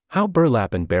How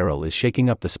Burlap Barrel is shaking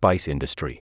up the spice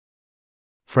industry.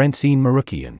 Francine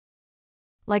Marukian.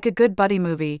 Like a good buddy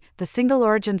movie, the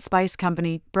single-origin spice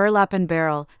company, Burlap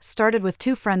Barrel, started with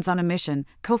two friends on a mission.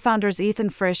 Co-founders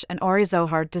Ethan Frisch and Ori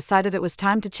Zohar decided it was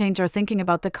time to change our thinking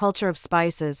about the culture of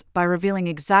spices by revealing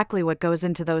exactly what goes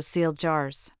into those sealed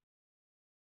jars.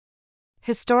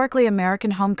 Historically,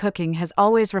 American home cooking has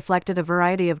always reflected a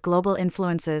variety of global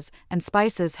influences, and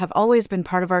spices have always been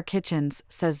part of our kitchens,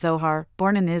 says Zohar,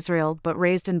 born in Israel but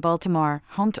raised in Baltimore,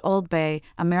 home to Old Bay,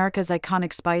 America's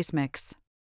iconic spice mix.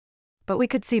 But we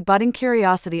could see budding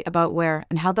curiosity about where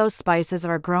and how those spices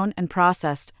are grown and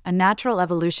processed, a natural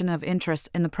evolution of interest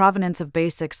in the provenance of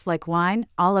basics like wine,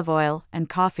 olive oil, and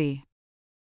coffee.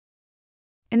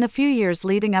 In the few years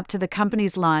leading up to the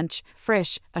company's launch,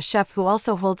 Frisch, a chef who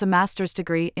also holds a master's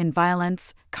degree in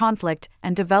violence, conflict,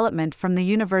 and development from the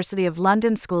University of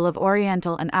London School of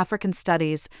Oriental and African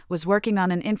Studies, was working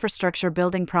on an infrastructure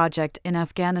building project in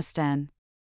Afghanistan.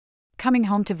 Coming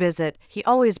home to visit, he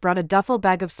always brought a duffel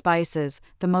bag of spices,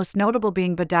 the most notable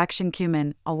being Badakhshan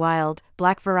cumin, a wild,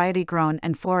 black variety grown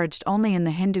and foraged only in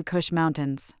the Hindu Kush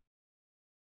mountains.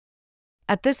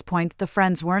 At this point, the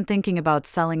friends weren't thinking about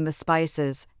selling the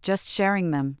spices, just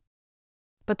sharing them.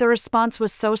 But the response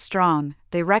was so strong,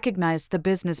 they recognized the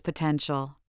business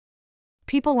potential.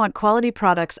 People want quality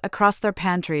products across their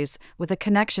pantries, with a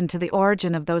connection to the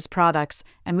origin of those products,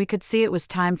 and we could see it was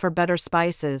time for better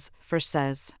spices, Frisch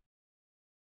says.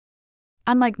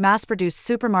 Unlike mass-produced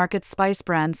supermarket spice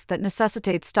brands that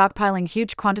necessitate stockpiling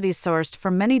huge quantities sourced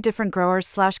from many different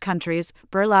growers/countries,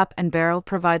 Burlap Barrel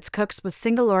provides cooks with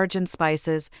single-origin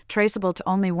spices, traceable to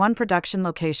only one production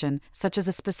location, such as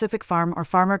a specific farm or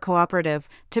farmer cooperative,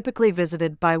 typically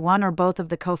visited by one or both of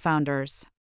the co-founders.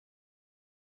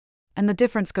 And the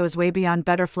difference goes way beyond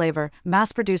better flavor.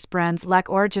 Mass-produced brands lack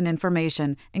origin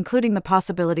information, including the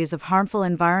possibilities of harmful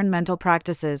environmental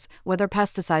practices, whether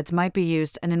pesticides might be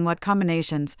used and in what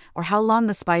combinations, or how long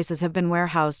the spices have been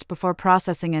warehoused before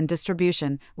processing and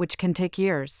distribution, which can take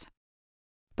years.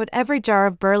 But every jar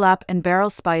of Burlap Barrel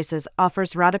spices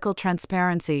offers radical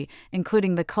transparency,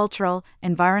 including the cultural,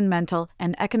 environmental,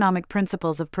 and economic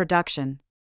principles of production.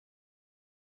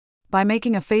 By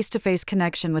making a face-to-face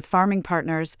connection with farming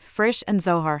partners, Frisch and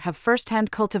Zohar have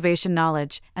first-hand cultivation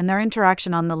knowledge, and their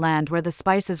interaction on the land where the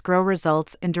spices grow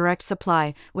results in direct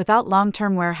supply, without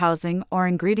long-term warehousing or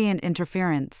ingredient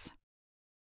interference.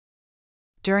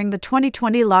 During the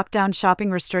 2020 lockdown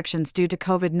shopping restrictions due to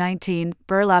COVID-19,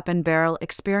 Burlap Barrel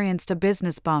experienced a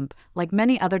business bump, like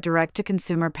many other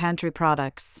direct-to-consumer pantry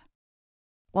products.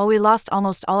 While we lost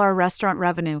almost all our restaurant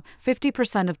revenue,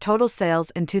 50% of total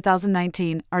sales in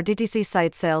 2019, our DTC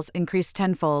site sales increased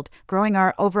tenfold, growing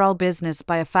our overall business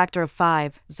by a factor of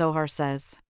 5, Zohar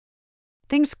says.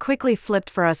 Things quickly flipped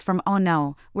for us from "oh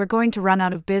no, we're going to run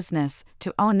out of business,"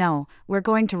 to "oh no, we're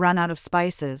going to run out of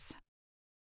spices."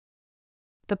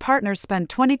 The partners spent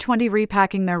 2020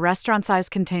 repacking their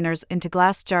restaurant-sized containers into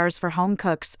glass jars for home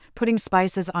cooks, putting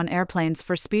spices on airplanes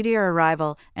for speedier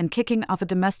arrival, and kicking off a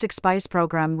domestic spice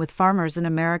program with farmers in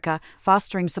America,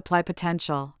 fostering supply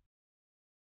potential.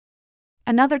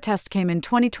 Another test came in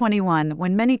 2021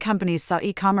 when many companies saw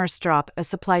e-commerce drop as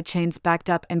supply chains backed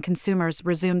up and consumers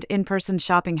resumed in-person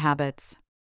shopping habits.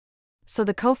 So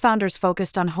the co-founders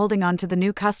focused on holding on to the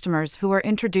new customers who were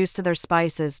introduced to their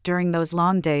spices during those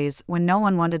long days when no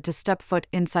one wanted to step foot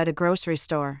inside a grocery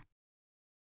store.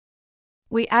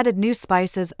 We added new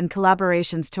spices and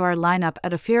collaborations to our lineup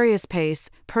at a furious pace,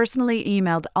 personally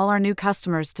emailed all our new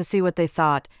customers to see what they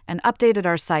thought, and updated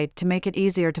our site to make it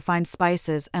easier to find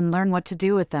spices and learn what to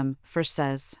do with them, Frisch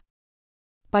says.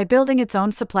 By building its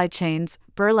own supply chains,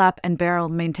 Burlap Barrel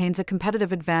maintains a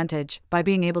competitive advantage by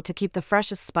being able to keep the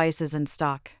freshest spices in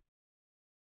stock.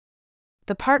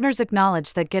 The partners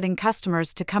acknowledge that getting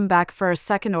customers to come back for a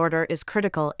second order is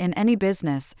critical in any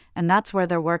business, and that's where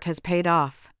their work has paid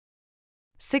off.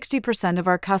 60% of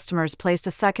our customers placed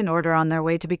a second order on their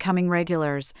way to becoming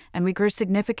regulars, and we grew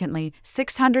significantly,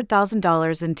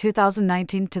 $600,000 in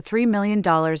 2019 to $3 million in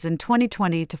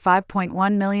 2020 to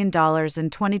 $5.1 million in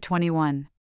 2021.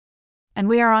 And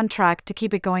we are on track to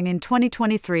keep it going in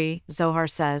 2023, Zohar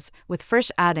says, with Frisch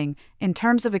adding, "In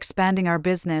terms of expanding our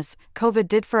business, COVID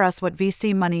did for us what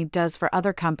VC money does for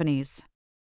other companies."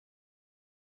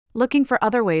 Looking for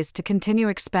other ways to continue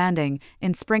expanding,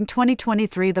 in spring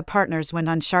 2023 the partners went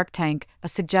on Shark Tank, a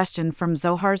suggestion from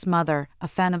Zohar's mother, a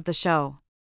fan of the show.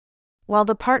 While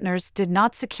the partners did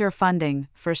not secure funding,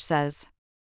 Frisch says,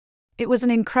 "It was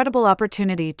an incredible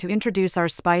opportunity to introduce our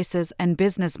spices and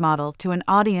business model to an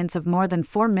audience of more than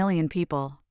 4 million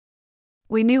people.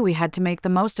 We knew we had to make the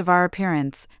most of our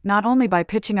appearance, not only by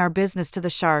pitching our business to the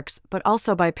sharks, but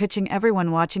also by pitching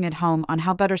everyone watching at home on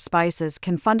how better spices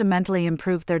can fundamentally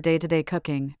improve their day-to-day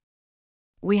cooking.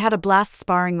 We had a blast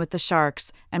sparring with the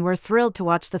sharks, and we're thrilled to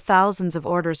watch the thousands of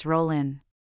orders roll in.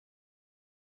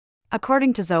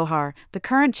 According to Zohar, the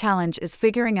current challenge is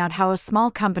figuring out how a small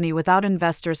company without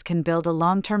investors can build a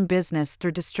long-term business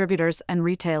through distributors and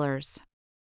retailers.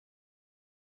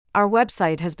 Our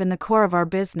website has been the core of our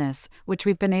business, which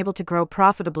we've been able to grow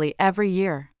profitably every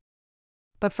year.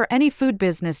 But for any food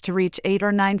business to reach 8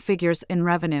 or 9 figures in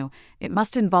revenue, it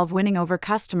must involve winning over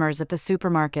customers at the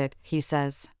supermarket, he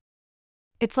says.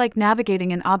 It's like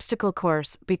navigating an obstacle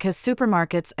course because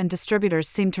supermarkets and distributors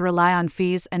seem to rely on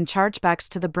fees and chargebacks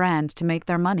to the brand to make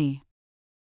their money.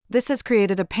 This has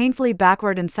created a painfully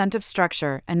backward incentive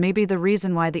structure and may be the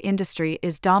reason why the industry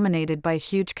is dominated by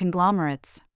huge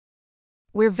conglomerates.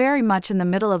 We're very much in the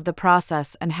middle of the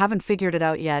process and haven't figured it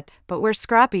out yet, but we're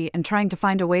scrappy and trying to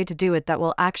find a way to do it that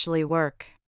will actually work.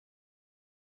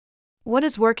 What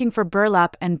is working for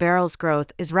Burlap and Barrel's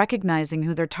growth is recognizing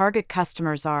who their target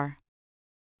customers are.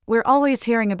 We're always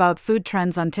hearing about food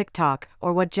trends on TikTok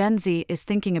or what Gen Z is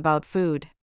thinking about food.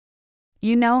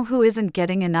 You know who isn't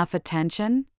getting enough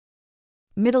attention?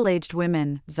 Middle-aged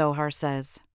women, Zohar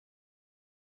says.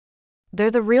 They're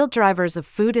the real drivers of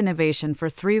food innovation for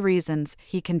 3 reasons,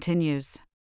 he continues.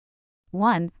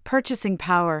 1. Purchasing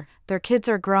power. Their kids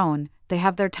are grown, they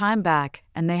have their time back,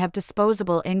 and they have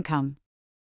disposable income.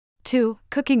 2.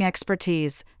 Cooking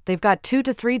expertise. They've got 2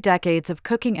 to 3 decades of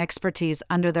cooking expertise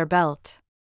under their belt.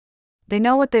 They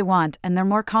know what they want and they're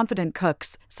more confident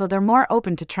cooks, so they're more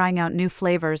open to trying out new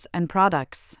flavors and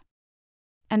products.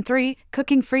 And 3.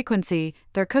 Cooking frequency.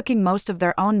 They're cooking most of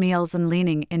their own meals and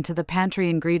leaning into the pantry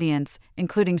ingredients,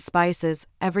 including spices,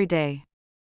 every day.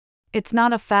 It's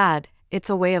not a fad, it's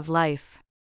a way of life.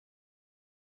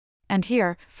 And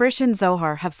here, Frisch and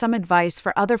Zohar have some advice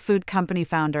for other food company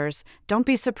founders. Don't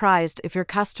be surprised if your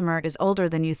customer is older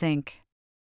than you think.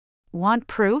 Want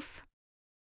proof?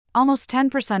 Almost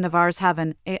 10% of ours have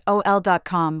an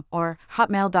AOL.com or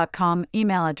Hotmail.com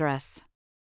email address.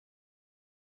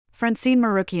 Francine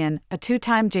Marukian, a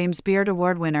 2-time James Beard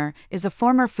Award winner, is a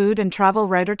former food and travel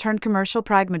writer turned commercial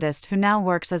pragmatist who now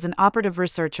works as an operative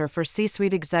researcher for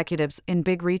C-suite executives in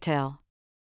big retail.